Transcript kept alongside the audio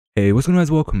Hey, what's going on guys,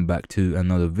 welcome back to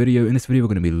another video. In this video we're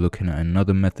going to be looking at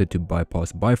another method to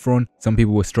bypass byfron. Some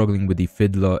people were struggling with the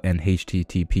fiddler and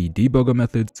HTTP debugger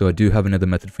method, so I do have another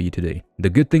method for you today. The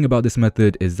good thing about this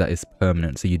method is that it's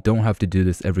permanent, so you don't have to do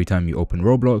this every time you open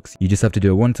Roblox. You just have to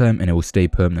do it one time and it will stay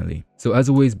permanently. So as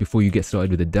always, before you get started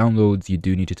with the downloads, you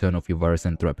do need to turn off your virus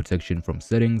and threat protection from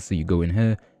settings. So you go in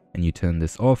here and you turn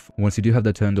this off. Once you do have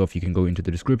that turned off, you can go into the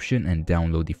description and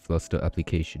download the Fluster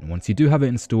application. Once you do have it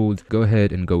installed, go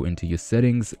ahead and go into your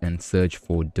settings and search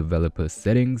for developer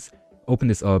settings. Open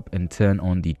this up and turn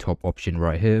on the top option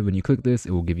right here. When you click this,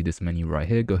 it will give you this menu right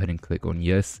here. Go ahead and click on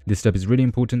yes. This step is really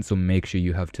important, so make sure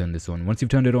you have turned this on. Once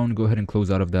you've turned it on, go ahead and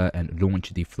close out of that and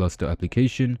launch the Fluster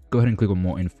application. Go ahead and click on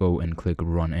more info and click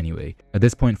run anyway. At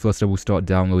this point, Fluster will start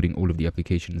downloading all of the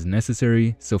applications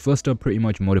necessary. So Fluster pretty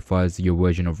much modifies your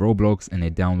version of Roblox and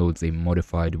it downloads a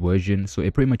modified version. So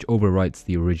it pretty much overwrites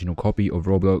the original copy of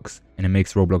Roblox and it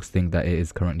makes Roblox think that it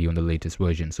is currently on the latest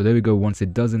version. So there we go. Once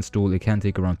it does install, it can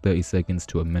take around 30 seconds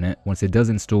to a minute. Once it does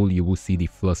install, you will see the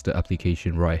Fluster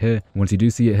application right here. Once you do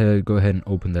see it here, go ahead and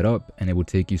open that up and it will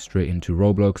take you straight into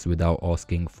Roblox without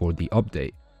asking for the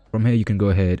update. From here, you can go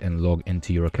ahead and log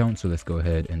into your account. So let's go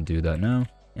ahead and do that now.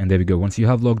 And there we go. Once you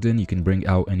have logged in, you can bring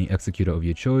out any executor of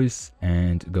your choice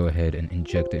and go ahead and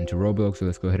inject it into Roblox. So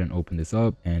let's go ahead and open this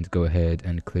up and go ahead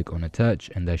and click on attach,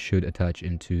 and that should attach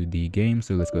into the game.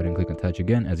 So let's go ahead and click on attach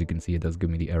again. As you can see, it does give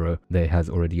me the error that it has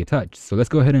already attached. So let's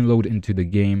go ahead and load into the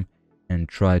game and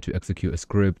try to execute a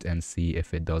script and see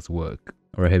if it does work.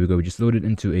 All right, here we go. We just loaded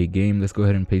into a game. Let's go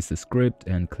ahead and paste the script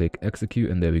and click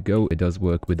execute, and there we go. It does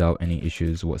work without any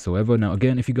issues whatsoever. Now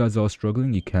again, if you guys are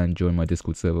struggling, you can join my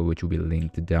Discord server, which will be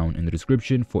linked down in the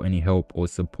description for any help or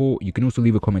support. You can also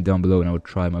leave a comment down below and I will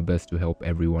try my best to help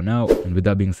everyone out. And with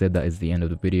that being said, that is the end of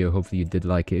the video. Hopefully you did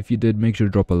like it. If you did, make sure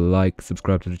to drop a like,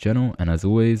 subscribe to the channel, and as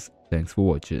always, thanks for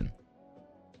watching.